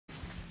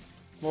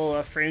Well,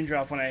 a frame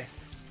drop when I...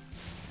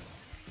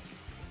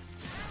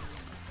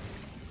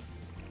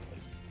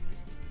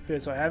 Okay,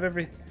 so I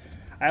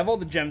have all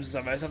the gems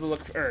and stuff. I just have to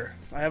look for...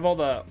 I have all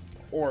the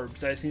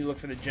orbs. I just need to look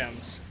for the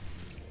gems.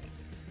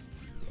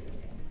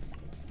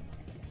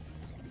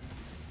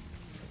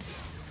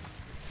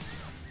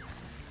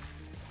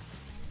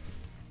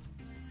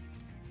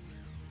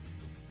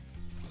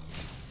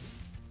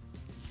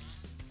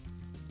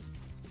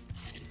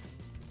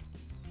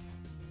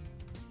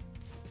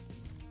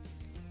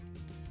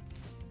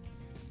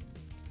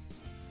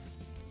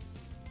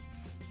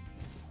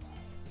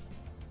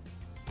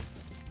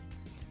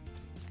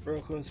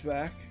 Bro goes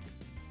back.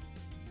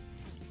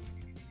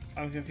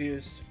 I'm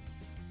confused.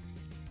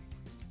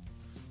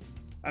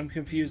 I'm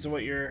confused on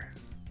what you're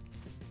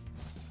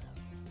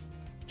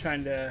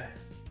trying to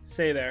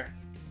say there.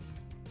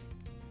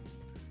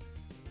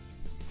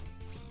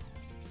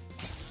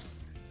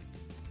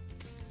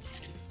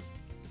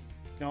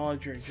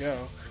 Acknowledge your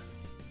joke.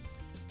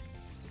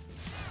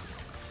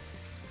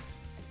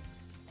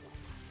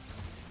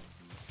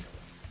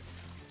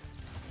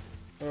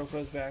 Bro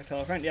goes back,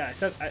 tell a friend. Yeah,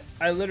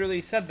 I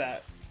literally said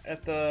that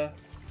at the...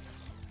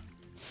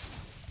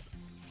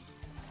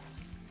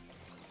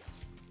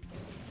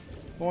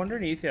 Go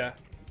underneath, yeah.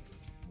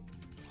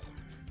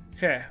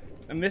 Okay,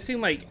 I'm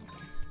missing like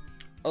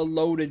a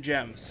load of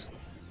gems.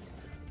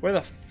 Where the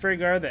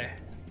frig are they?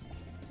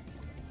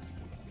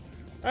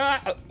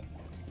 Ah!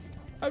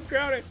 I'm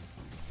drowning.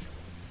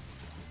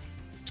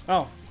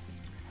 Oh,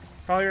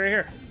 probably right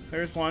here.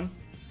 There's one.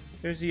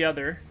 There's the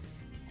other.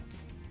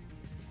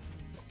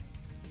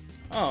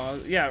 Oh,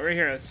 yeah, right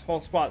here. This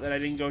whole spot that I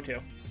didn't go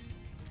to.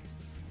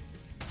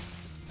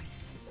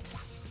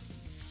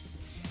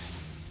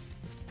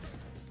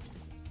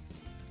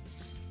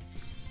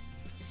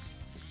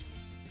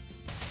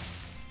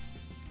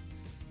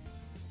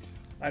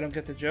 I don't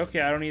get the joke.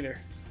 Yeah, I don't either.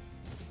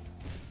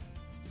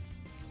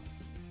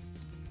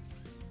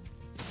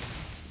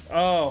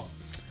 Oh.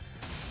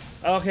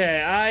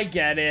 Okay, I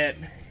get it.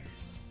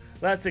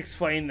 Let's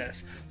explain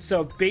this.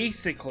 So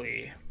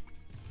basically...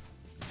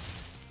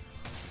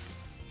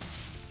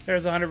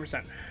 There's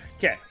 100%.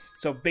 Okay,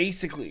 so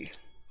basically,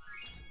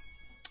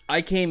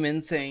 I came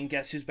in saying,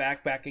 guess who's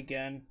back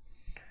again.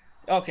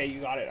 Okay, you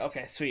got it.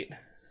 Okay, sweet.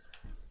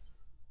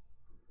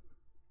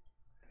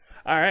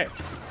 Alright.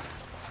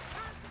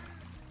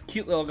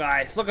 Cute little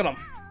guys. Look at them.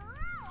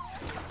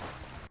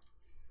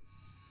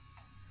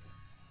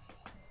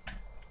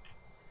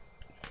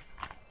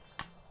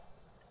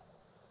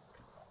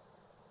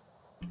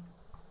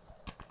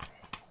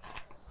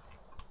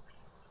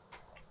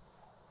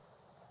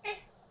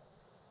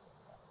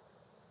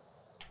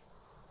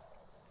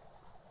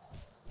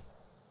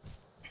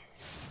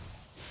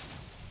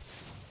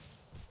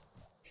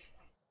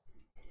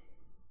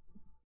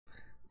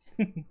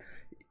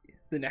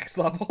 The next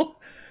level.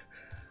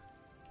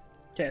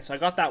 Okay, so I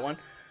got that one.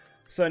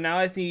 So now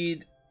I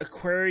need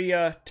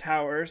Aquaria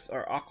Towers,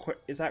 or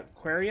is that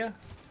Aquaria?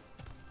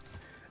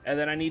 And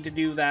then I need to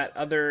do that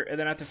other, and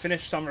then I have to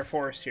finish Summer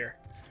Forest here.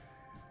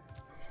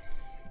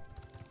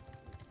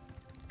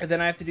 And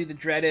then I have to do the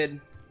dreaded...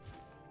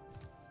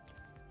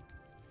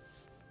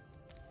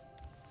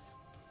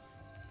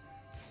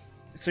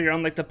 So you're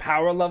on like the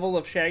power level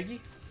of Shaggy?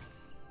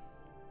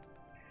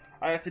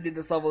 I have to do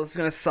this level. This is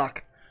gonna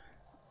suck.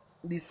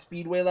 These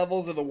speedway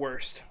levels are the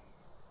worst.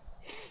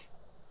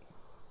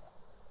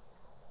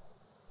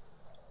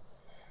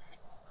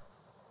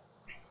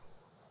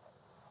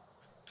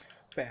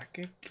 Back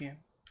again.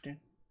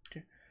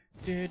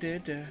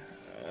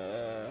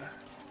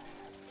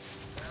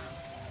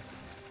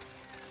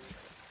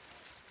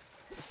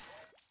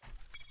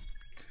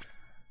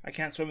 I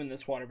can't swim in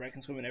this water, but I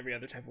can swim in every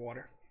other type of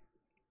water.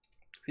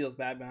 Feels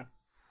bad, man.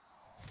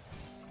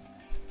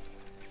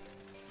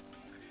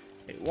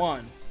 Okay,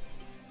 1,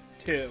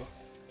 2,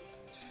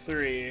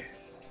 3,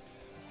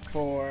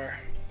 4.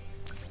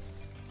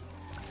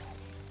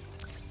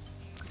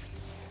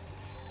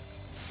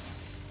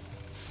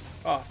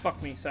 Oh,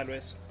 fuck me,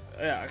 sideways.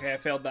 Yeah, okay, I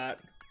failed that.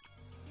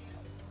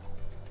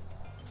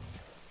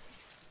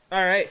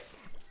 Alright.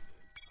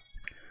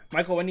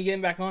 Michael, when are you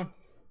getting back on?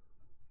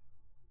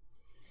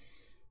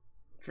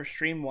 For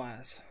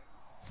stream-wise.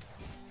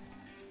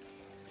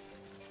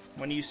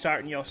 When are you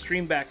starting your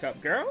stream back up,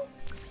 girl?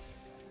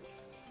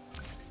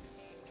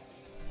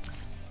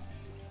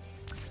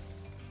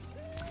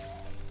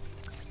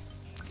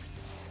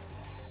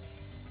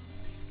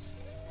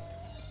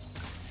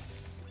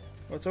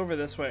 What's over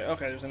this way?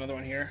 Okay, there's another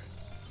one here.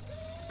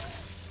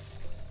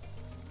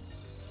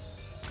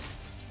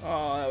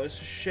 Oh, that was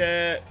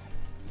shit.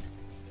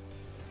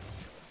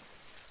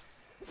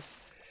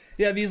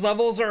 Yeah, these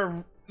levels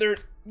are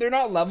they're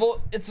not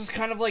level. It's just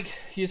kind of like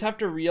you just have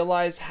to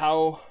realize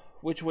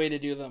which way to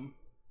do them.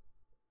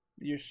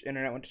 Your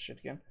internet went to shit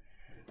again.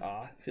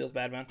 Feels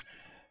bad, man.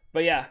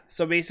 But yeah,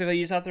 so basically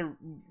you just have to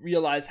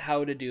realize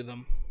how to do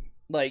them.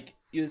 Like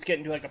you just get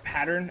into like a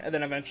pattern, and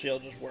then eventually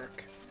it'll just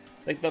work.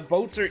 Like, the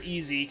boats are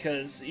easy,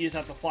 because you just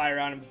have to fly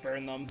around and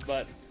burn them,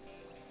 but...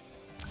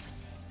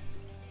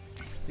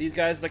 These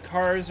guys, the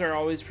cars are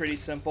always pretty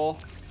simple.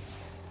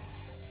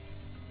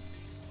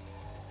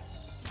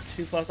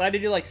 2+. I had to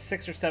do like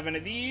 6 or 7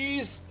 of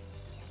these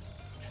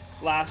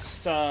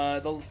last,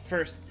 the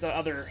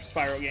other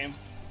Spyro game.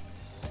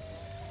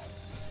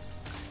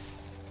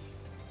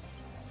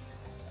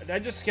 Did I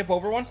just skip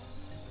over one?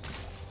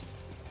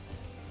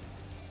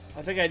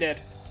 I think I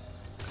did.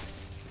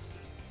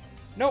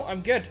 No,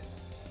 I'm good.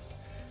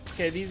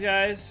 Okay, these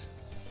guys.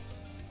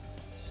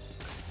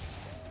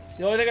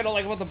 The only thing I don't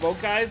like about the boat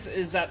guys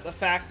is that the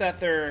fact that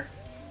they're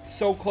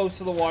so close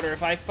to the water.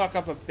 If I fuck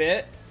up a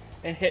bit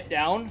and hit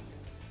down,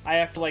 I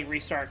have to like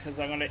restart because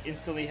I'm gonna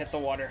instantly hit the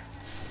water.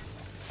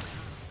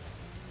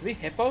 Are they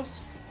hippos?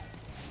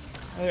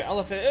 Oh, they're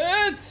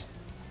elephants.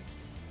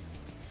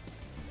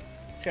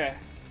 Okay.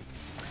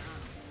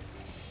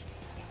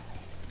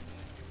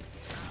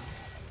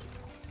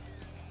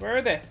 Where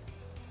are they?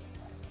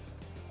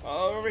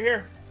 Oh, over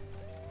here.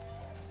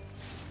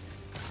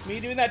 Me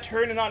doing that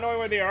turn and not knowing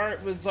where they are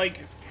was like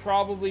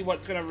probably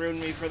what's gonna ruin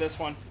me for this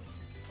one.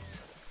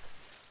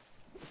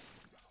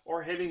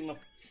 Or hitting the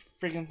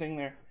freaking thing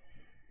there.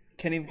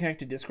 Can't even connect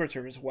to Discord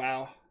servers.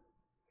 Wow.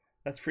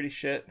 That's pretty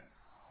shit.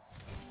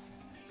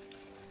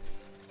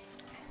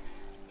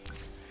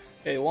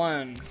 Okay,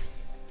 1.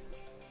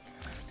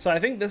 So I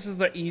think this is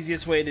the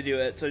easiest way to do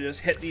it. So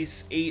just hit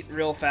these 8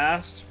 real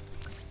fast.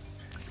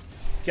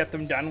 Get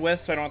them done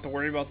with so I don't have to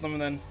worry about them,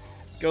 and then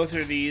go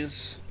through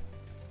these.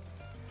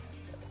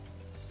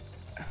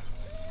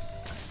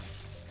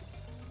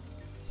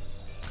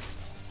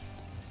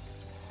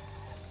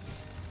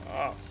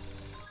 Oh.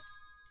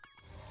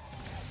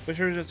 Wish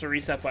there was just a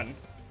reset button.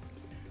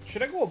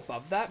 Should I go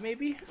above that,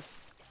 maybe?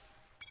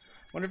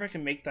 Wonder if I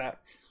can make that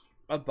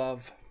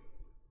above.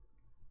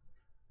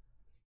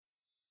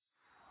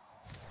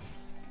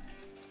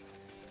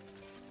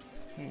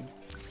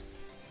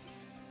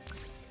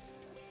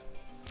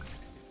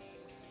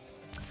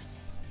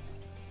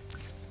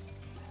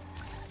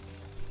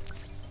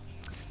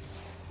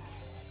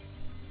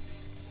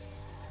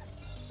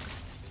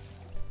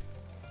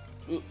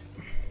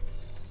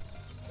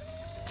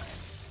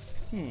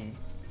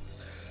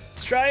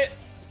 Let's try it.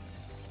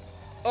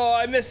 Oh,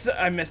 I missed.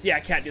 Yeah, I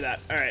can't do that.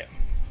 All right.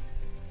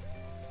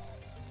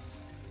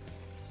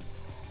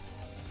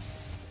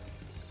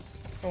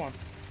 Come on.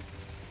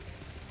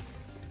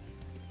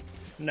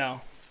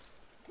 No.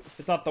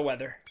 It's not the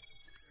weather.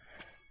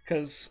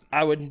 Because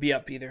I wouldn't be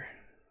up either.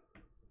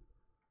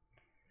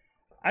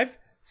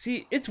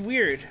 See, it's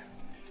weird.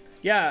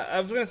 Yeah, I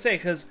was gonna say,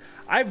 because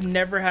I've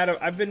never had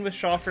I've been with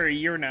Shaw for a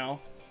year now,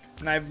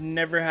 and I've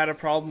never had a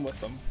problem with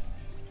them.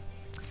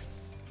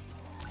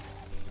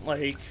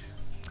 Like,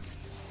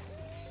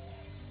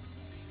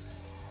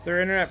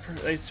 their internet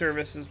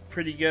service is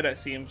pretty good, it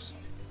seems.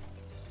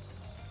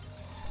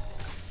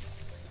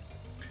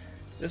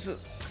 This is...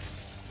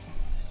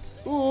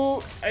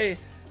 Ooh, I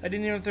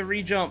didn't even have to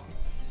re-jump.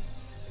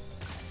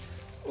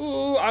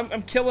 Ooh,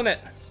 I'm killing it.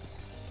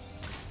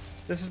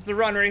 This is the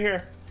run right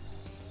here.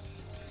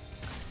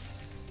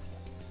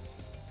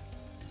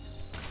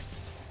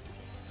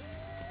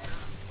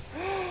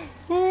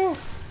 Ooh.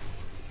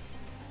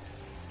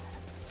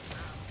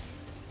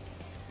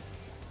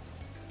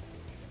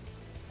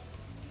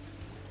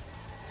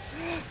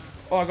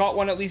 Oh, I got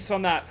one at least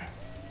on that.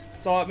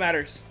 That's all that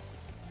matters.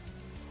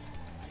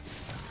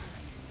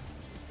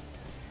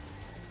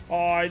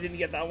 Oh, I didn't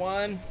get that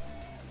one.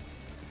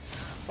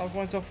 Stop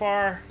going so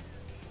far.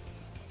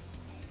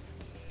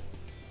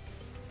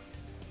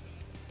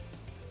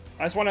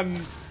 I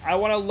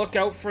want to look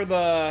out for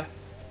the...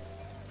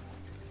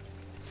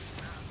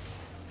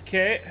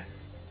 Okay.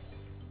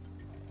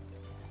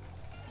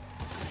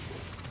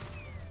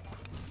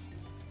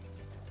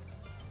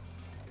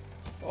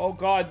 Oh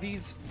god,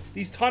 these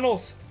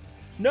tunnels.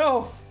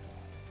 No.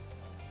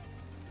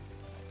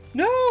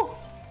 No.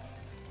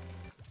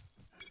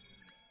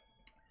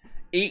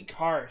 8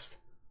 cars.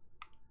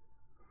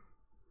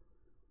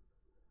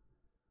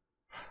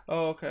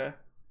 Oh, okay.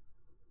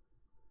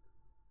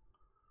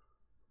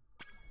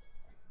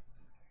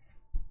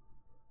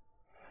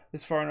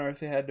 This far north,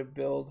 they had to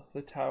build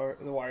the tower,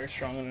 the wire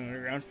strong and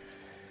underground.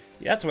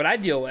 Yeah, that's what I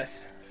deal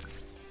with.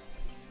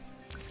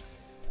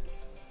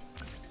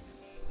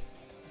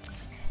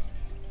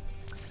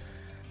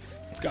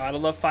 Gotta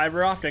love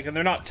fiber optic, and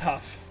they're not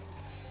tough.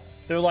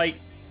 They're like,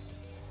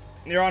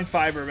 you're on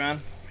fiber, man.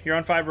 You're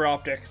on fiber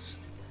optics.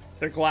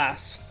 They're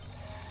glass.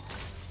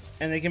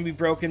 And they can be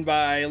broken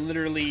by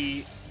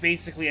literally,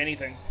 basically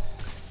anything.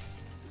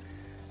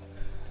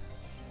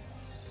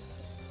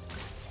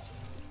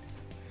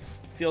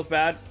 Feels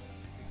bad.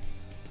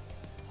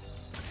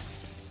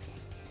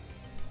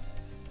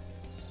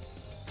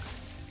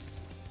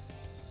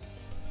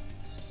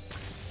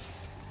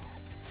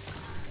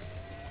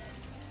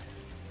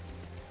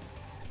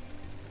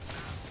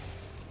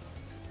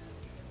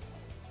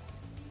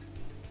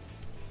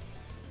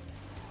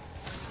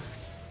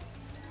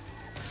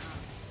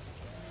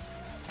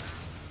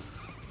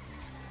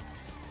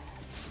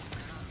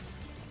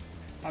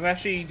 I'm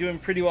actually doing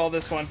pretty well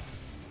this one.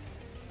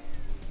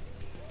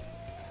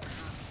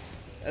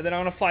 And then I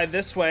want to fly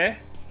this way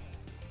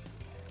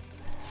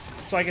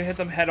so I can hit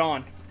them head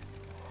on.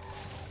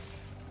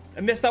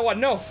 I missed that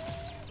one. No.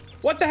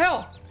 What the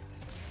hell?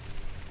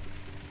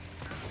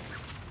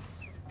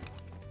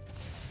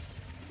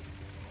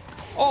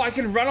 Oh, I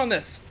can run on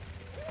this.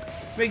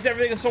 Makes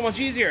everything so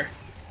much easier.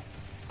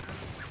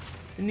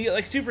 You need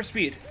like super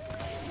speed.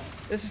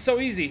 This is so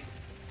easy.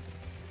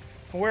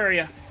 Where are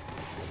you?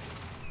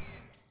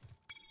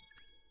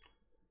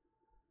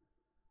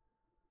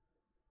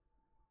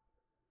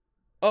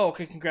 Oh,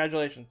 okay,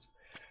 congratulations.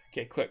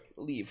 Okay, quick,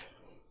 leave.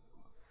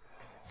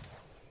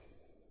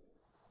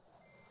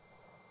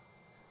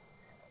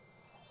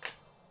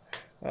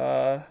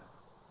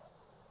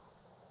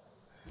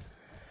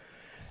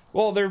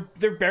 Well,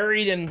 they're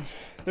buried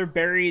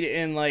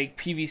in like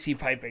PVC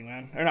piping,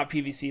 man. Or not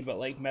PVC, but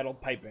like metal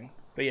piping.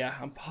 But yeah,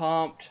 I'm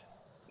pumped.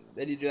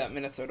 They need to do that in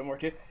Minnesota more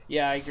too.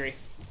 Yeah, I agree.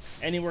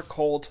 Anywhere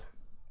cold.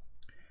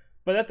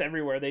 But that's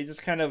everywhere. They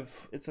just kind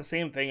of, it's the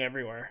same thing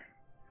everywhere.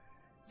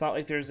 It's not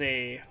like there's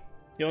a,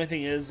 the only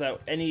thing is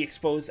that any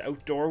exposed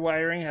outdoor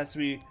wiring has to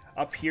be,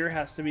 up here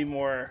has to be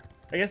more,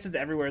 I guess it's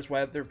everywhere is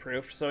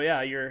weatherproofed. So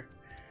yeah, you're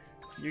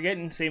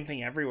getting the same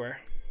thing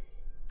everywhere.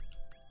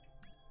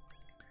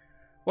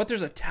 What,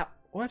 there's a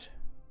what?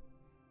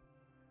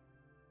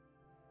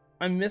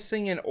 I'm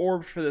missing an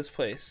orb for this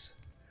place.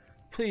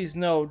 Please,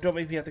 no, don't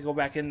make me have to go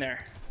back in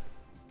there.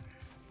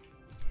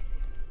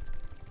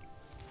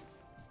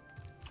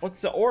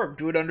 What's the orb?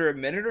 Do it under a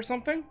minute or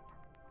something?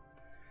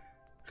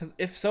 Because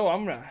if so,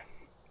 I'm gonna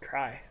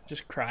cry.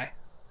 Just cry.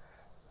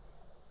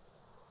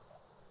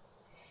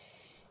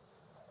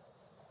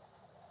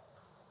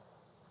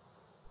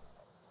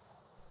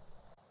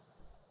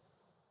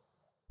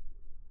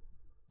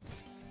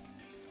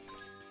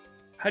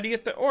 How do you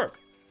get the orb?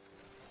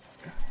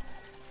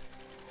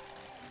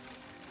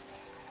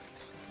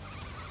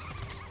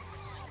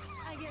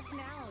 I guess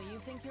now you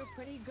think you're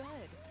pretty good.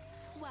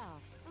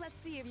 Well, let's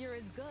see if you're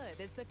as good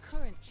as the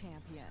current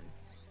champion.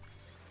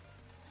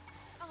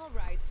 All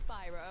right,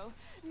 Spyro,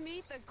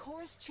 meet the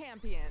course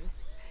champion.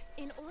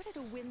 In order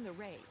to win the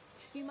race,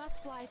 you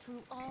must fly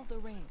through all the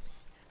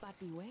rings. But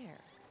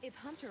beware, if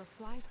Hunter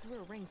flies through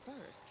a ring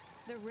first,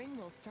 the ring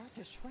will start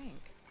to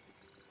shrink.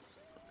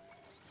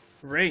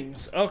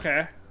 Rings,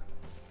 okay.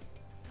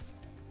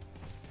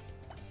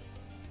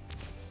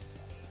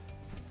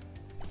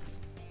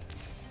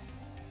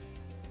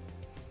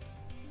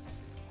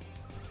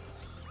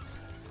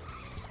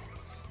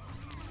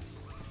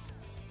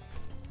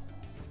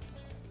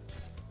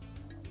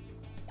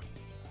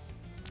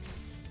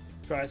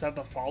 Do I just have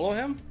to follow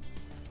him?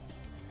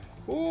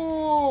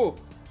 Ooh!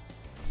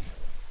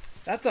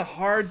 That's a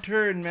hard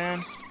turn,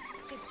 man.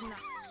 It's not.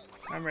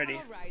 I'm ready.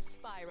 All right,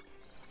 Spyro.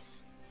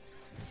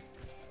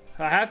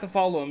 I have to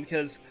follow him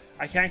because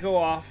I can't go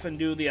off and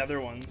do the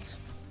other ones.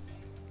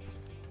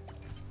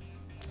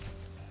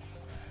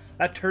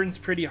 That turn's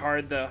pretty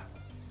hard, though.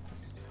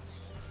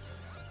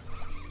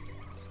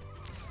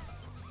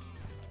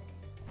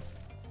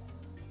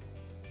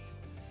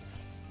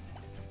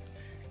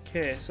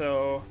 Okay,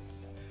 so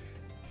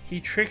he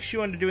tricks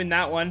you into doing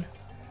that one.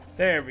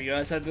 There we go. I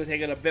just have to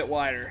take it a bit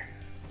wider.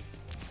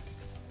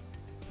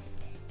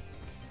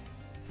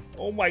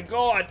 Oh my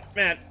god,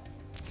 man.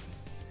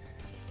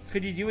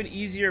 Could you do an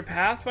easier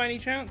path by any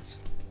chance?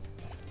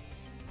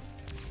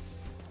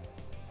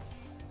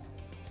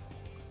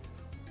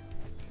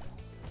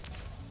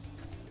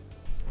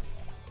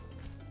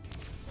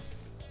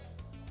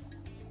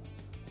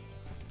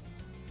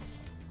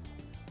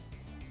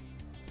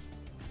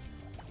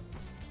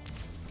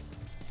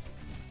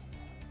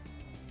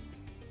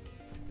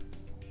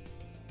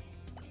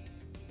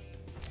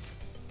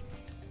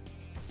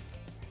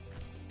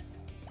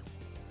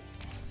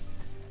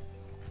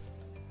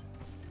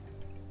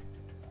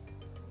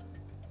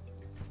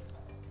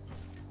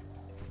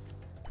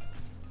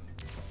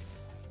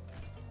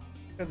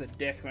 That's a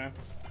dick, man.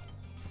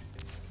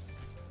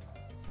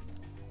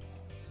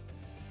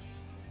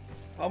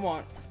 Come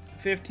on.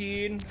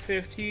 15,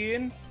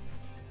 15.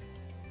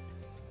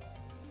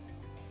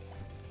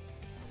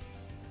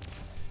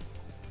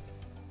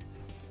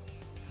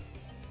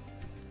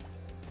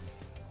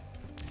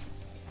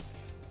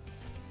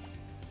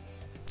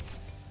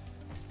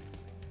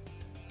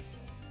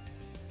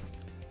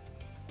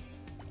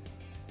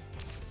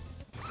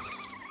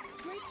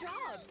 Great job,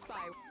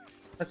 Spyro.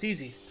 That's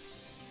easy.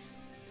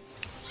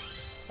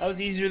 That was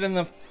easier than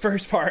the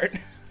first part.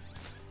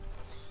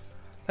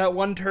 That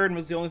one turn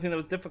was the only thing that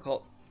was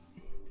difficult.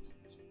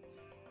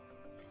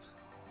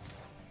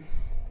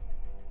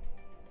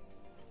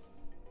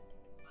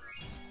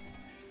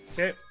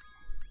 Okay.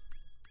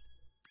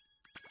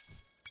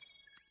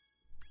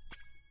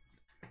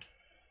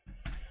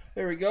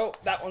 There we go.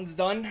 That one's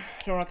done.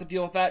 Don't have to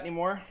deal with that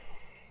anymore.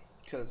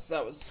 Because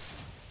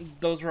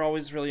those were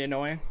always really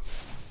annoying.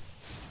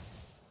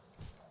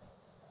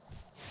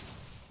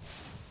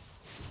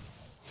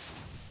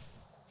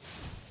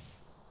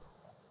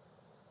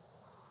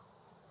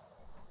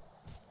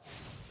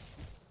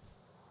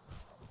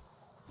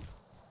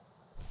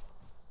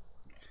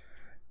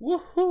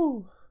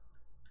 Woohoo!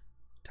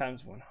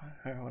 times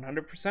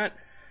 100%.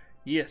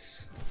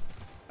 Yes.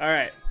 All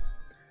right.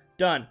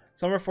 Done.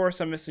 Summer Forest,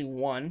 I'm missing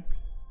 1.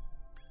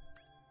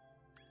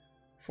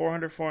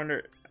 400,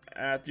 400. I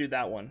have to do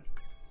that one.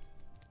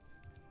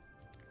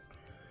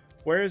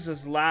 Where is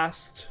this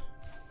last?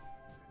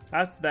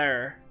 That's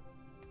there.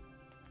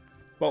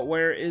 But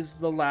where is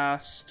the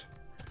last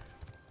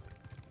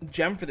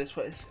gem for this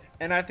place?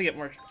 And I have to get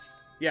more.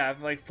 Yeah, I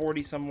have like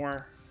 40 some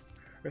more.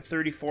 Or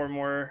 34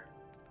 more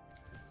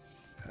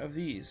of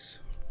these.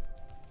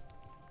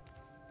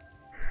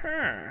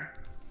 Huh.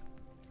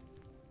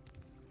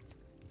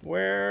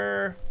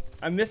 Where?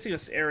 I'm missing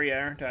this area,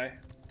 aren't I?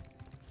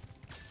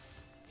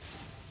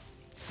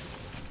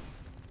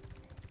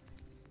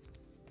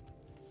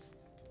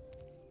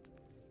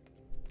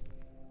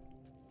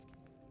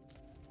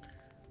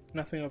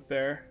 Nothing up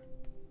there.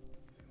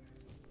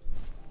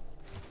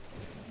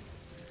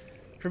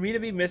 For me to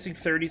be missing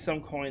 30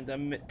 some coins,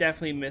 I'm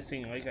definitely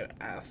missing like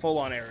a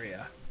full-on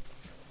area.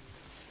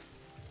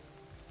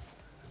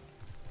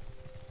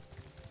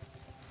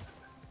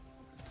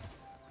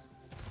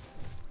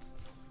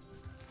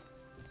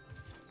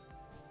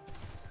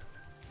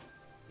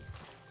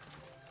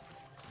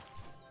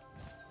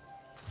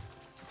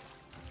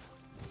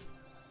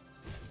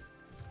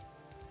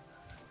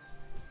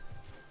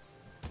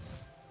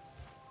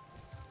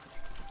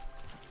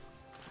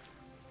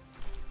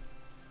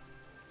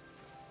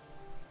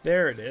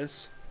 There it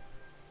is.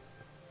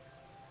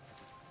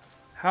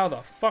 How the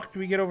fuck do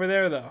we get over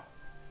there, though?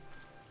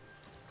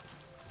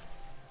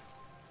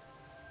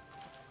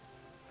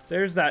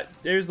 There's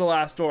the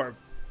last orb.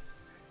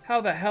 How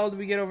the hell do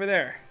we get over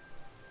there?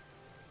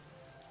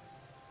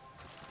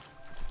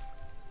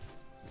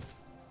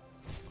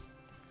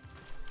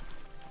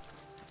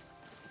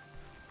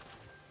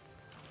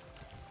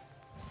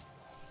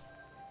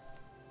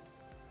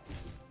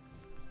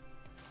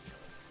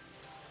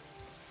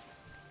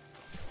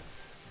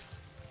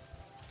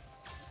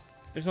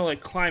 There's no,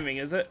 like, climbing,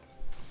 is it?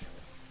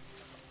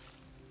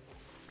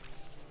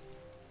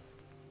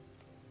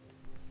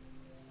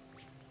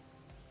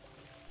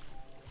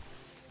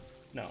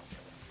 No.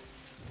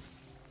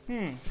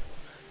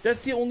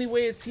 That's the only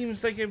way it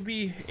seems like it'd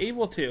be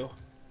able to.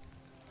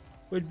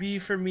 Would be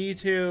for me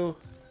to...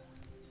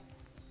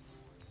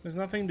 There's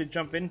nothing to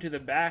jump into the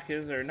back,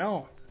 is there?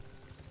 No.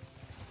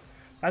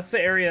 That's the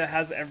area that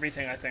has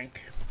everything, I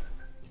think.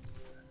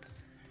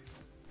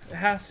 It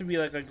has to be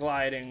like a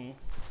gliding...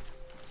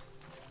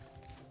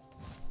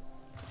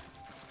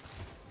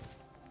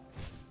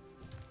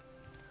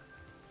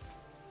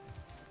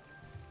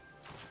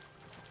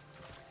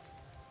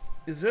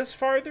 Is this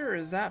farther or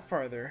is that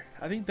farther?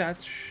 I think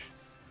that's...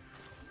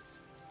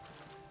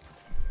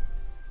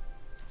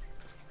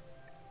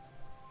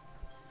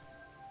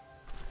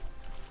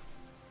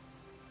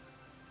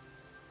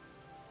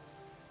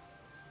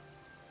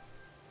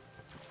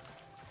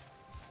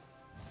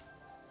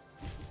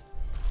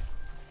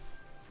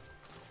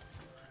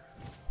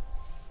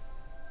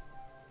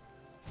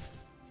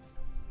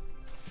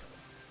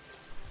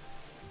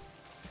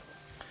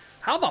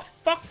 How the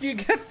fuck do you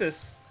get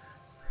this?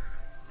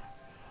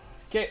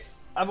 Okay,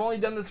 I've only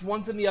done this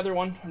once in the other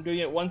one. I'm doing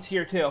it once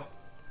here too.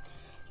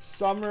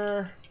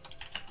 Summer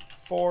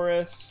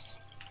Forest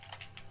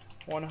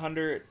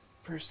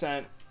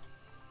 100%.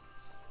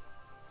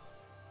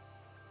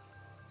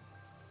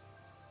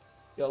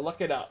 Yo,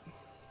 look it up.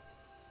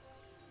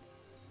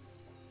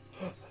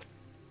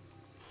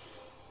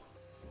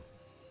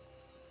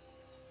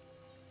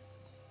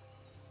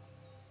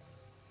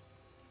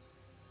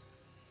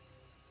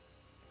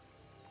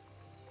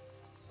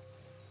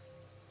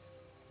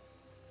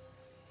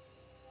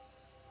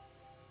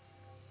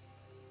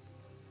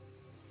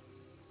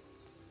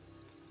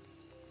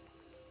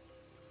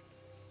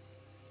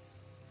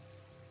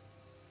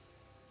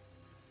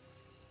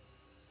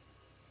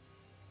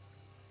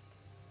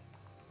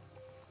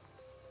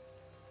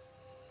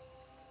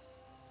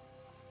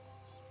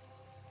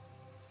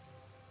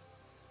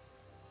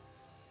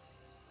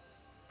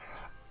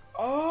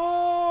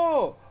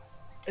 Oh!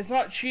 It's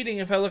not cheating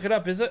if I look it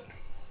up, is it?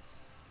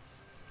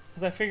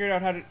 Because I figured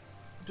out how to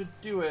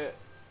do it.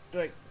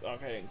 Like,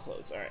 okay, I didn't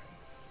close. Alright.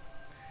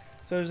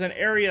 So there's an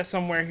area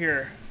somewhere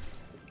here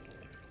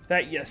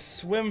that you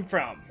swim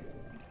from.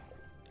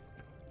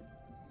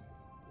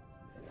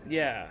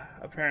 Yeah,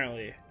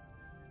 apparently.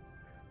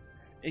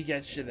 It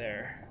gets you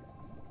there.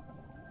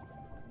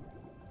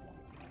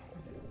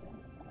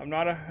 I'm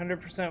not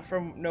 100%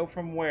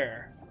 from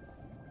where.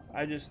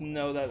 I just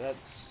know that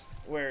that's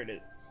where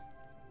it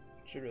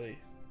should really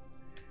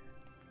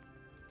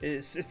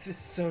is. It's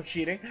so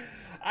cheating.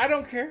 I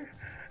don't care.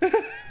 I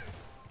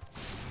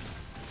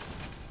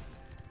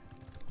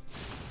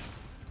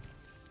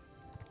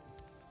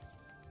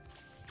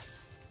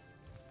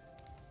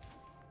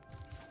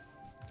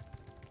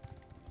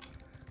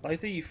like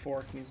the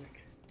euphoric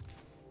music.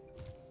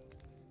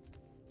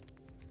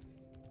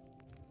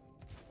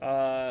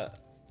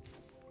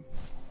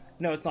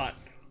 No, it's not.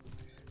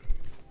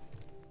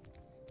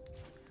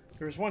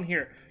 There was one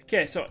here.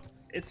 Okay, so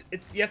it's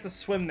you have to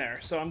swim there.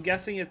 So I'm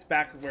guessing it's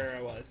back where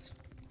I was.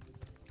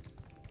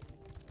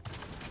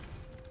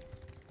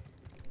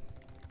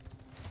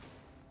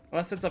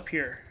 Unless it's up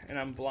here and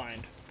I'm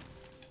blind.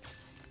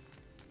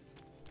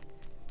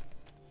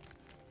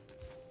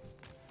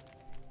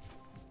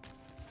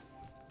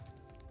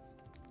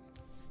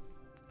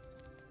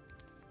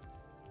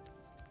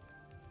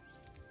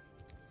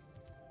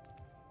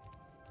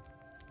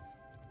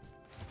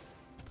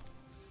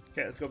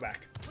 Okay, let's go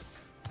back.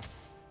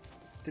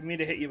 Didn't mean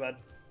to hit you, bud.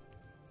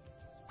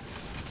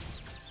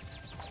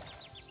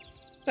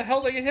 What the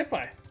hell did I get hit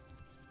by?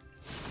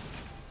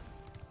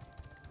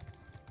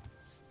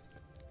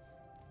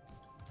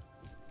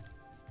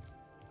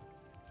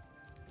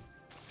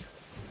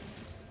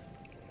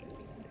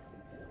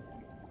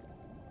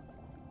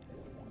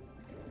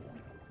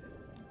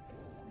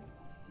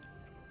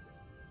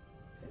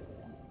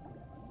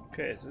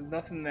 Okay, so there's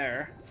nothing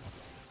there.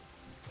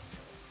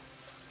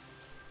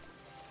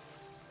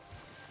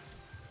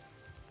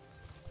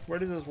 Where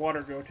does this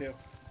water go to?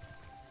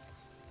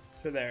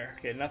 To there.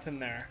 Okay, nothing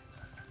there.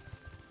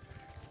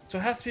 So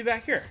it has to be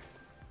back here.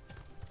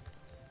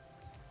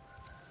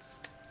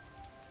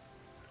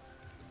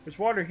 There's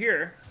water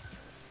here.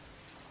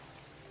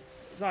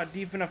 It's not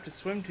deep enough to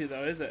swim to,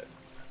 though, is it?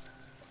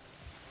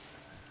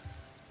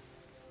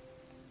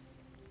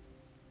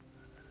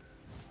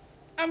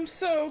 I'm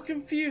so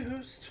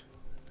confused.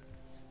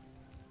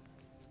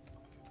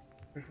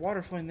 There's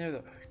water flowing there,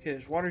 though. Okay,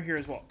 there's water here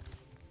as well.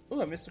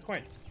 Oh, I missed a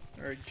coin.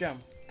 Or a gem.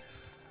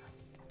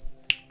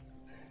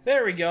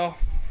 There we go.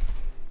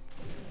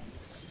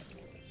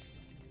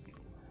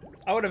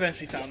 I would have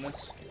eventually found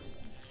this.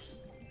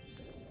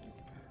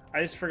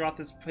 I just forgot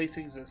this place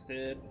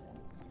existed.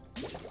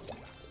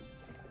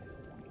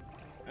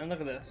 And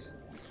look at this.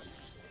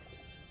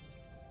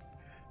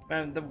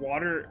 Man, the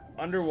water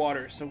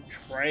underwater is so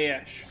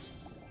trash.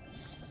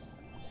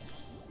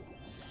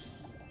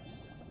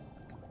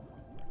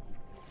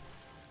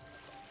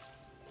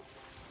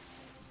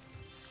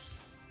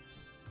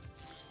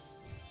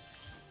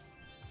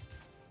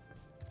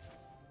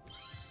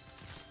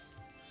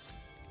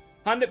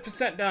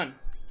 %, done.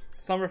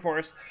 Summer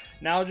Forest.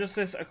 Now just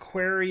this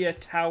Aquaria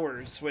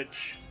Towers,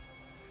 which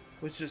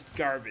was just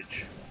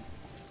garbage.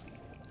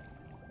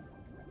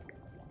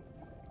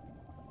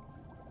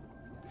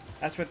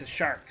 That's with the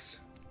sharks.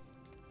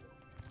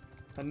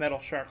 A metal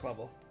shark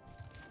level.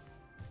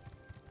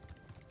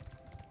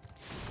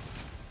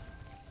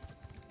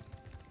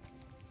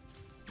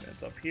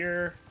 That's up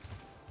here.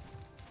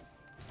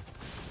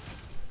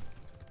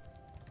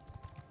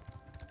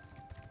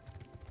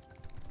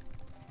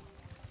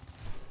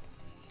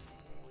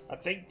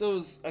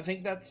 I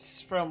think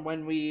that's from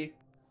when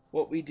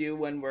what we do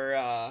when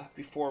we're,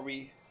 before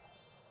we,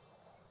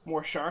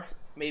 more sharks?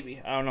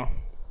 Maybe, I don't know.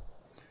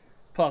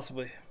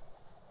 Possibly.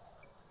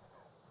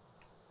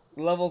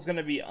 The level's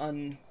gonna be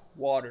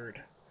unwatered,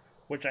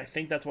 which I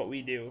think that's what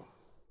we do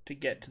to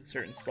get to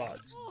certain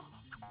spots.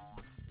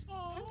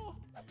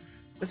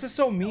 This is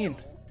so mean.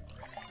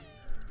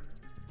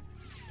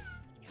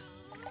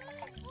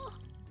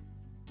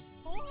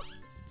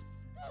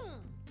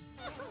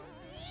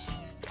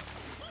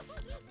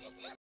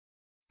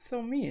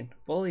 So mean.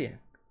 Bullying.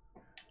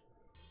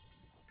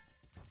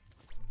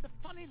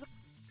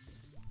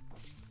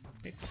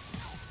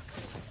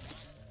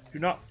 Do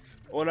not,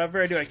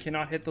 whatever I do, I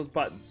cannot hit those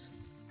buttons.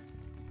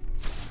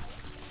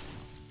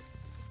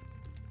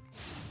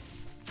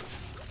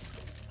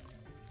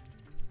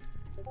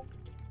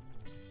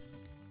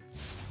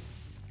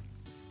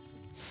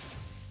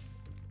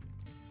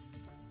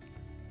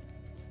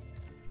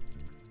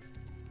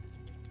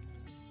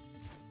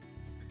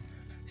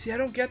 See, I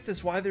don't get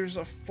this, why there's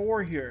a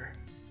 4 here.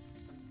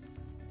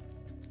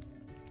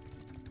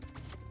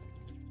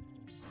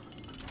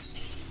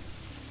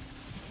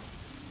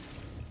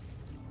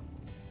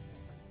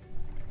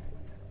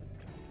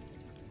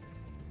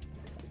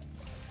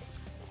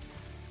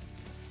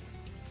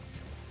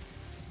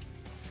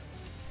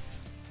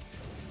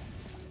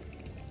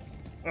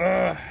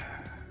 Ugh.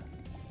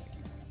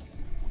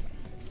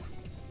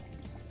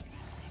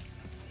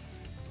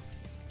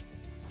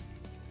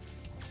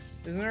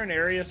 Isn't there an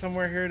area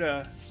somewhere here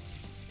to...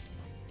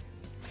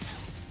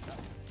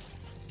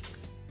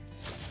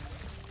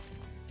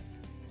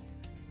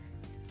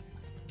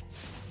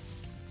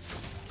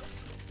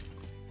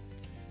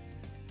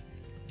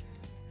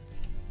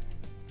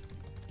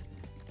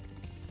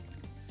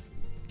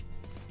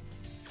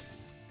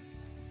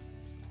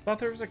 I thought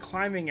there was a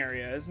climbing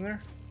area, isn't there?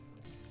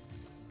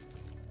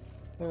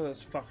 Look at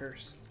those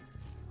fuckers.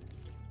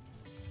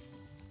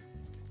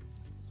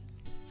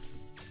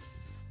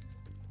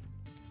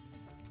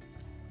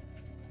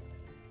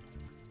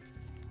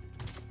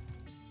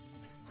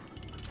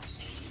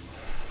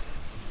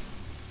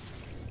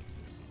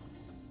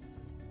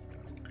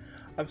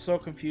 I'm so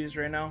confused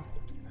right now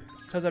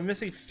because I'm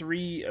missing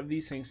 3 of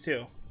these things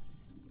too.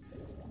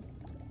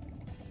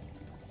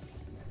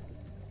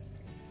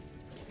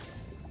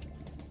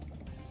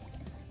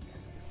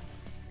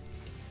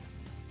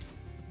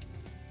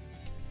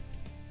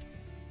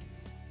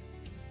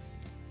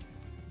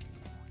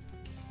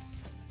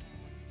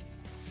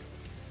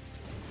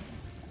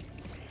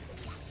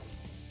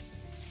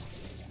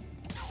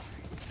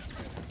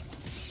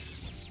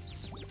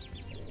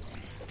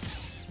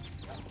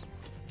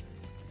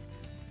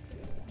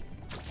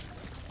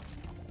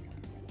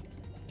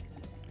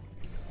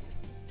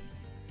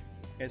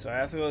 Okay, so I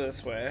have to go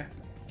this way.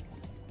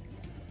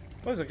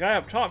 Oh, there's a guy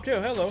up top too.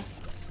 Hello.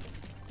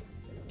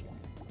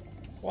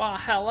 Well,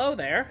 hello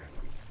there.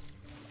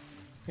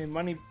 Okay,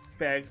 money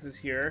bags is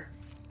here.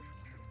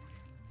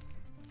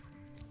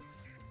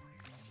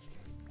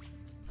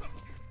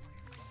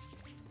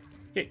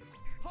 Okay.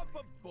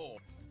 Hop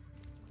aboard.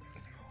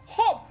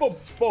 Hop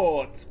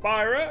aboard,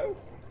 Spyro.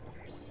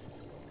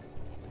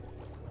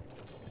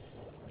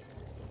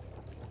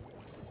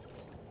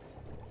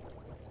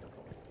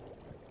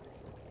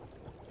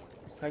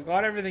 I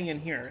got everything in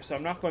here, so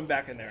I'm not going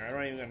back in there. I'm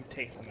not even going to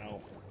take them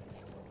out.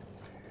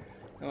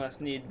 Unless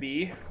need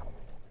be.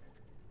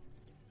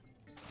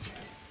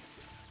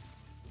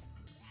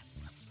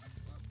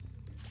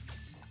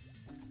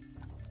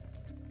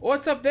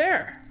 What's up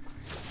there?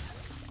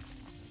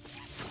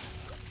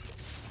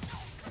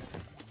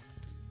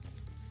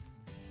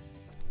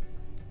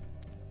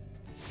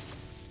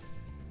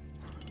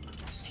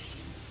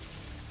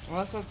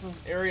 Unless that's this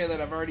area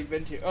that I've already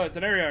been to. Oh, it's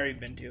an area I've already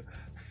been to.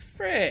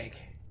 Frig.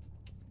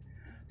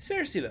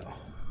 Seriously, though.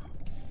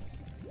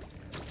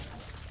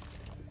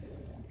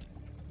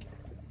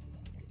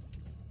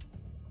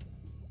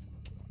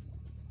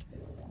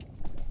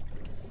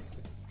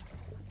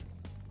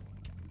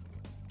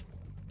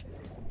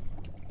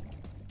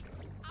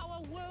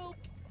 Our world.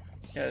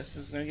 Yeah, this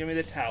is gonna give me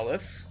the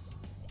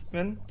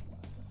talisman.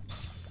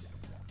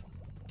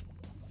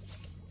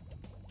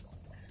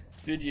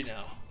 Good, you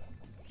know.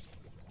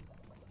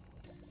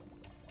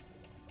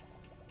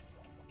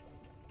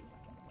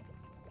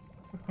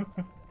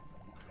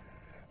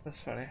 That's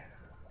funny.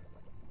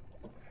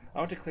 I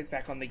want to click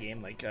back on the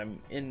game like I'm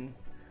in,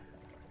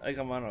 like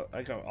I'm on a,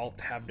 like I'm all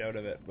tabbed out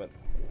of it, but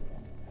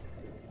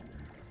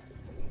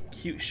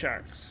cute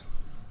sharks.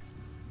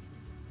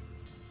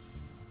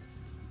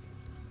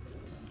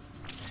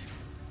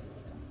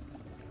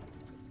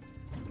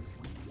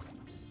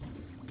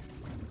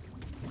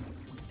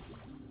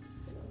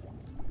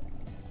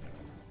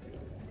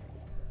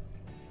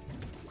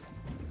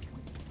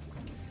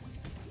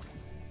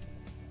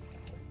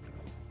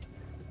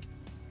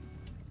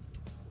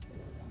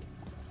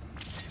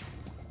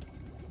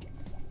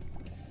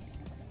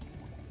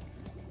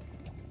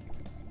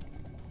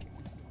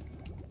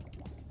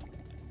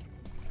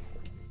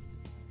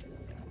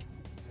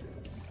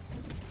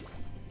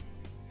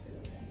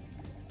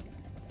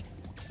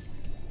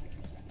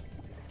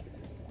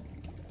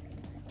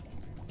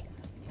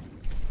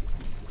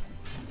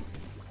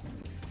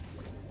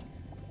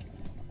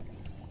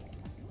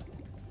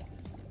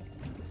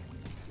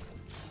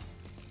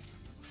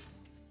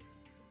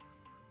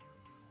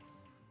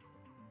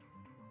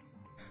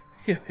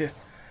 Yeah.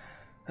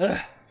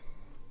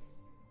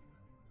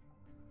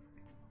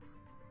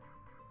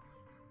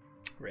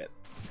 Rip.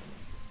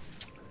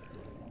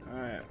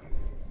 Alright.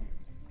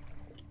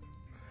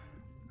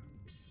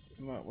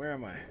 Where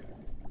am I?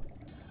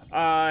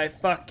 I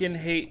fucking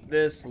hate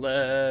this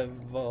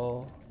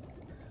level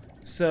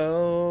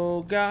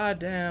so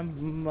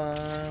goddamn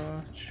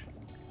much.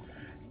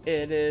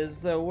 It is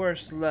the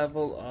worst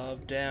level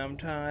of damn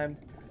time.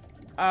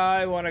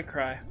 I wanna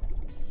cry.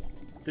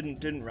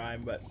 Didn't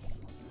rhyme, but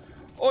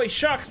oi,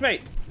 sharks,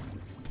 mate!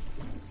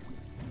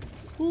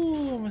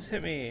 Ooh, almost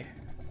hit me.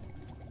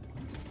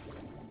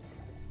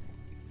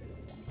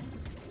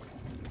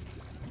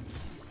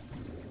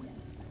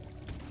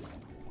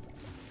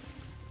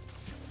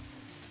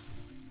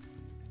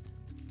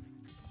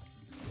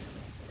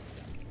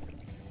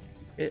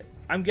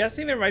 I'm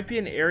guessing there might be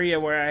an area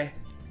where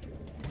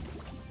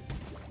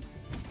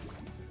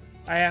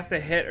I have to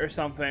hit or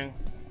something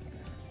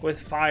with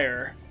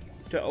fire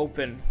to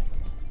open.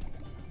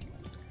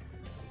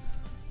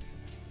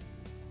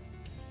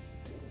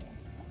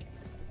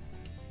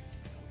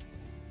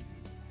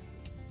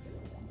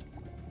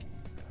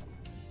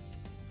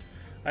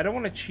 I don't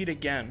want to cheat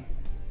again,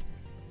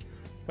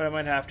 but I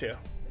might have to.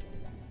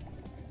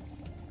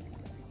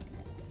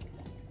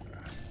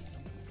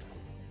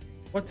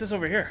 What's this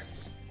over here?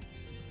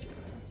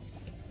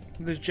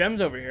 There's gems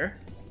over here.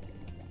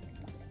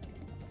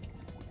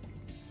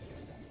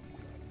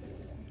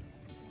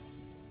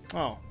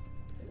 Oh.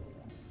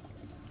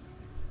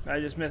 I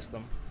just missed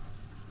them.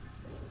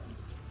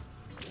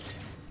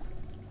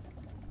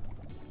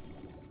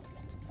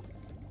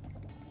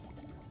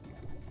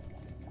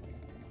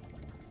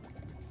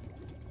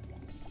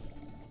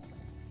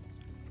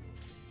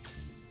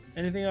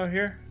 Anything out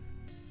here?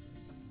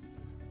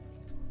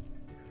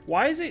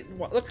 Why is it...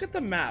 Look at the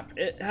map.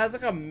 It has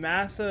like a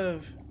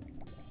massive...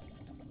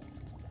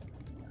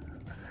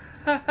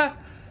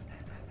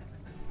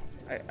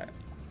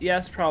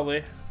 yes,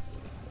 probably.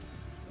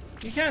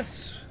 You can't...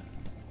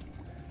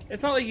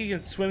 It's not like you can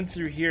swim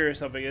through here or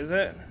something, is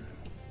it?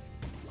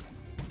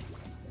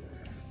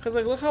 Because,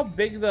 like, look how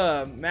big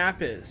the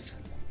map is.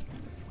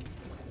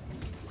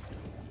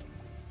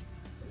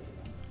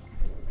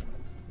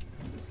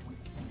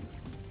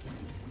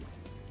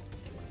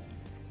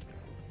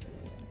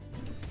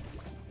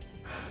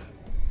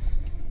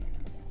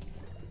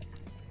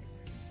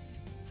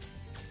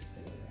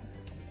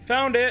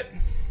 Found it.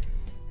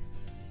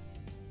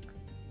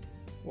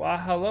 Wow,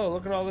 hello,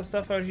 look at all this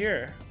stuff out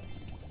here.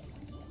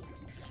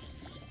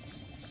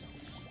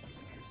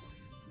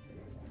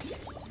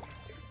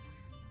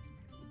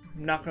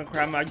 I'm not gonna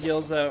cry my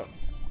gills out.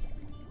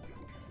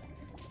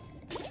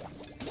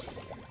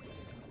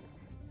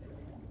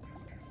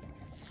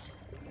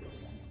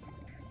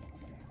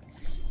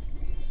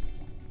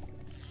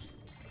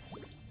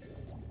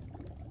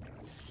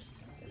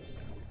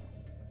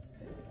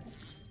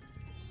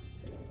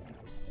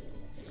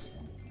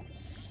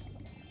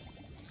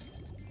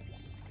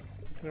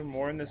 Is there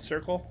more in this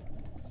circle?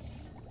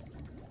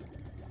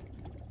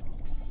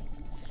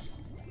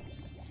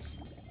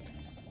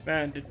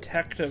 Man,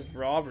 Detective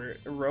Robert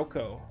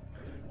Rocco.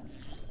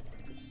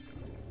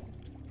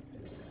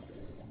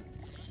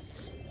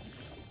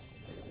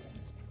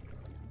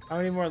 How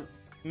many more? I'm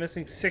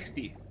missing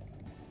 60.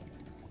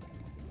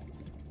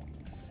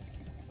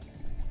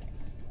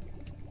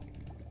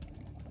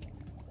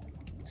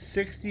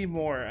 $60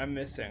 more I'm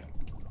missing.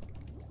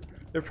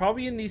 They're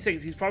probably in these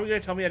things. He's probably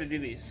gonna tell me how to do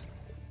these.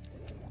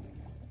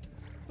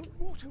 The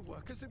water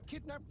workers have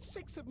kidnapped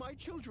 6 of my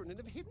children and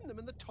have hidden them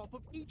in the top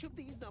of each of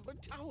these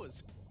numbered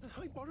towers.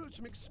 I borrowed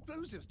some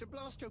explosives to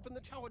blast open the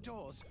tower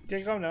doors.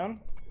 Okay, calm down.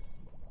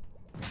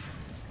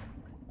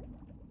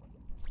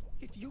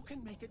 If you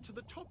can make it to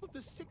the top of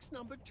the 6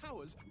 numbered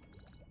towers...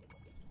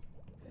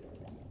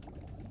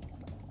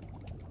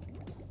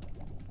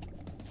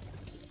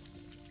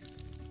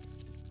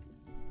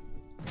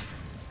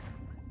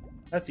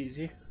 That's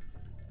easy.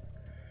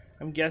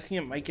 I'm guessing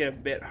it might get a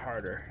bit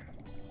harder.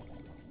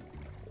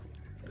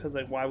 Because,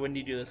 like, why wouldn't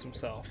he do this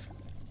himself?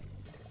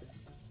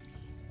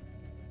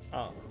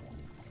 Oh.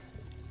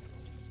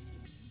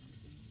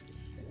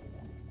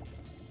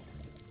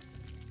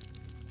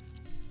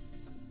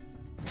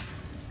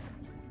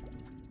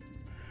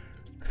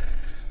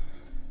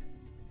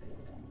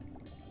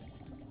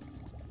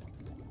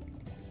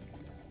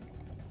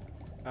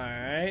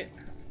 Alright.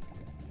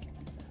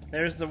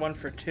 There's the one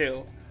for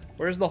 2.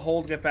 Where's the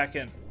hole to get back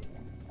in?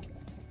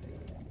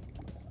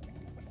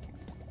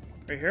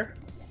 Right here?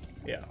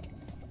 Yeah.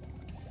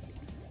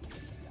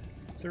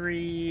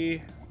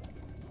 3.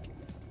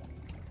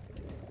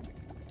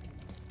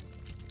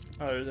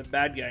 Oh, there's a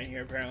bad guy in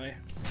here apparently.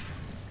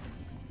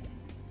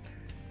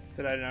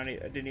 That I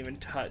didn't even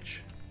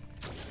touch.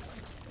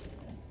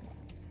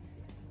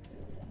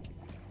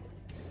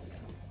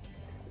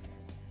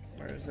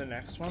 Where's the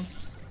next one?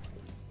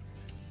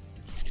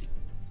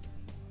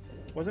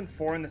 Wasn't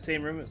 4 in the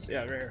same room? It's,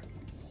 yeah, right here.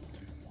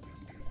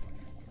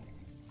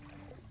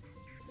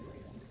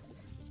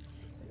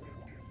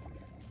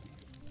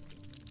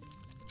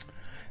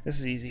 This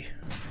is easy.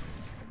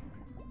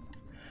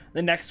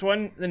 The next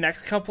one, the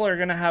next couple are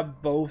gonna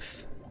have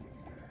both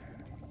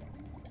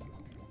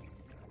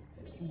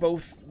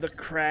the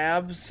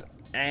crabs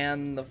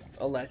and the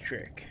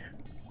electric.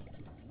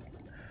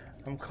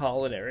 I'm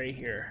calling it right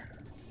here.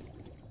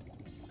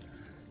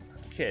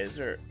 Okay, is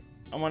there...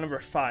 I'm on number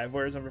 5.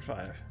 Where's number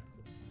 5?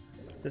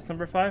 Is this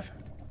number 5?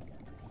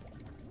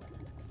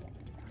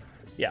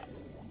 Yeah.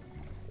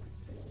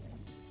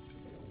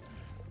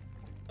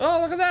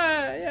 Oh, look at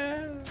that!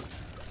 Yeah!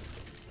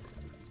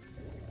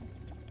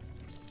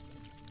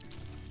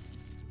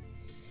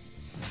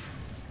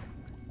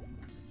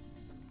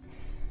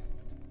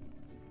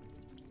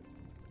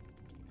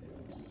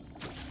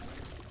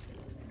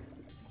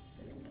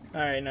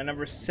 Alright, now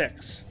number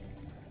 6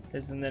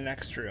 is in the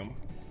next room.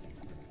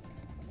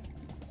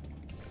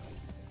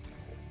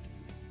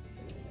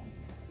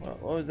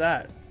 What was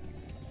that?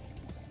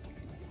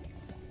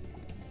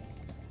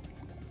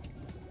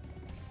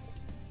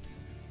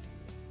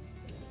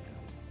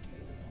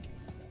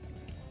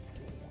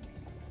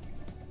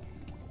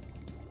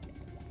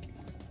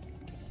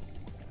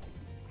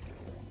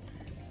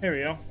 Here we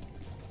go.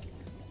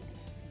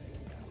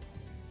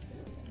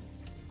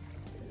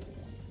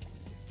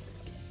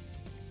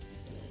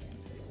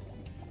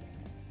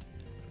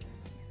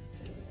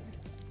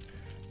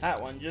 That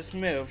one just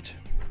moved.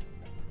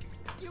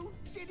 You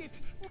did it!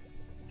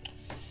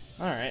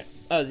 Alright,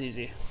 that was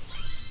easy.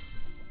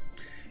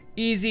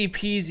 Easy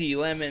peasy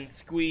lemon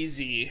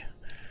squeezy.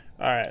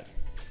 Alright.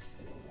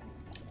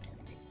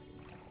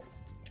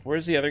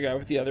 Where's the other guy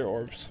with the other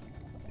orbs?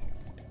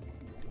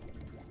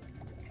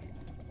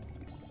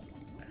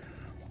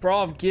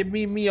 Bro, give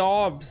me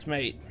orbs,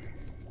 mate.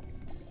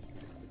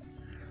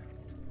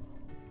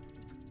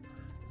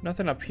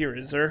 Nothing up here,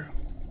 is there?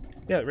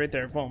 Yeah, right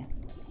there, boom.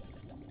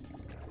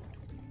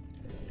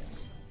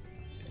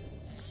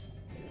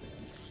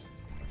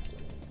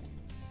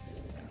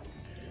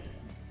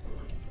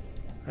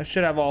 I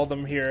should have all of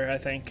them here, I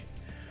think.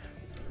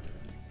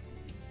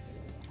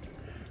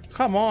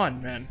 Come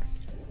on, man.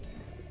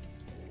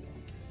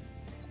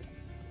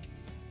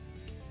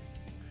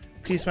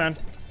 Peace, man.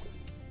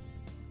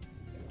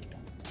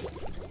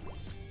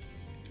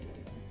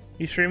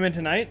 You streaming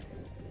tonight?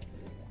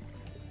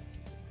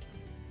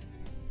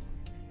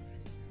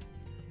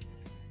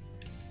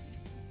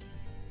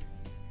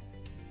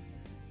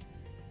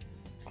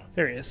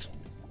 There he is.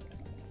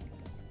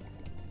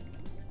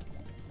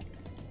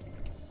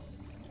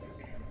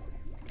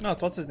 No,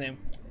 it's what's his name?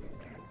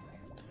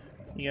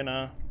 You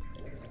gonna?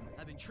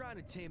 I've been trying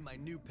to tame my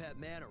new pet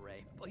manta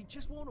ray, but he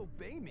just won't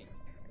obey me.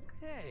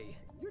 Hey,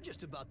 you're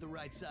just about the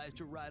right size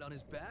to ride on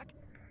his back.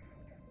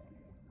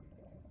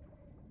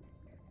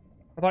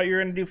 I thought you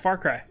were gonna do Far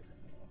Cry.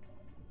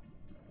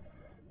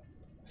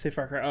 Say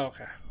Far Cry. Oh,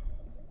 okay.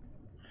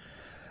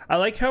 I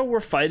like how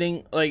we're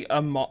fighting like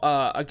a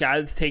guy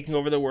that's taking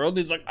over the world.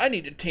 He's like, I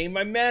need to tame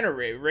my manta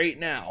ray right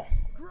now.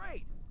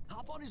 Great!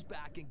 Hop on his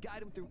back and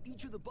guide him through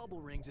each of the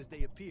bubble rings as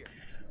they appear.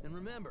 And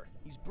remember,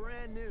 he's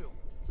brand new,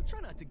 so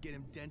try not to get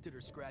him dented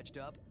or scratched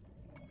up.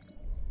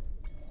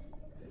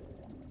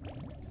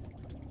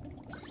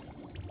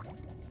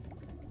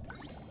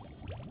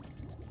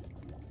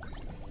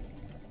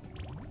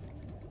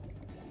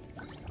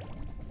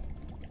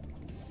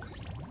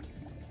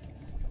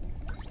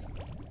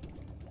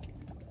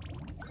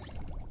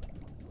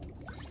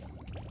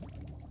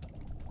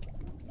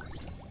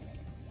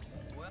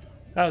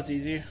 That was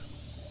easy.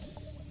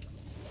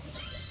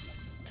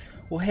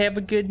 We'll have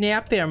a good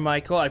nap there,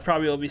 Michael. I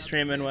probably will be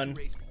streaming when...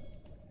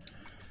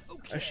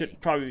 I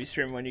should probably be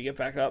streaming when you get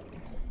back up.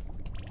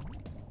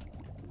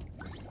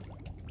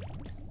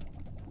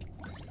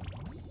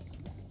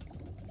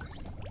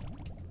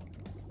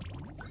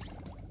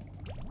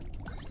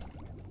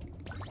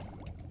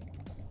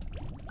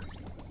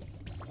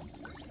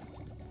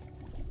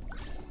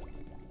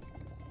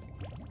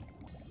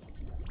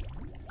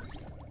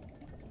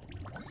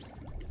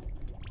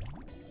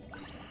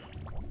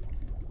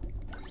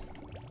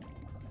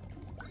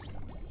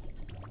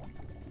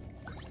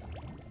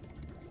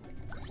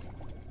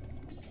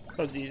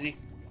 That was easy.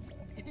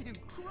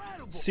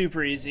 Incredible.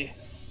 Super easy.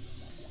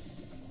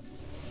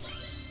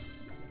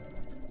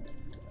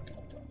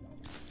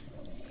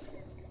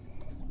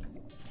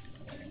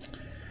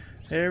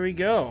 There we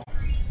go.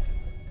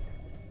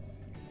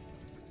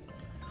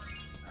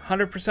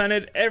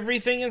 100%ed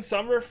everything in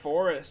Summer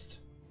Forest.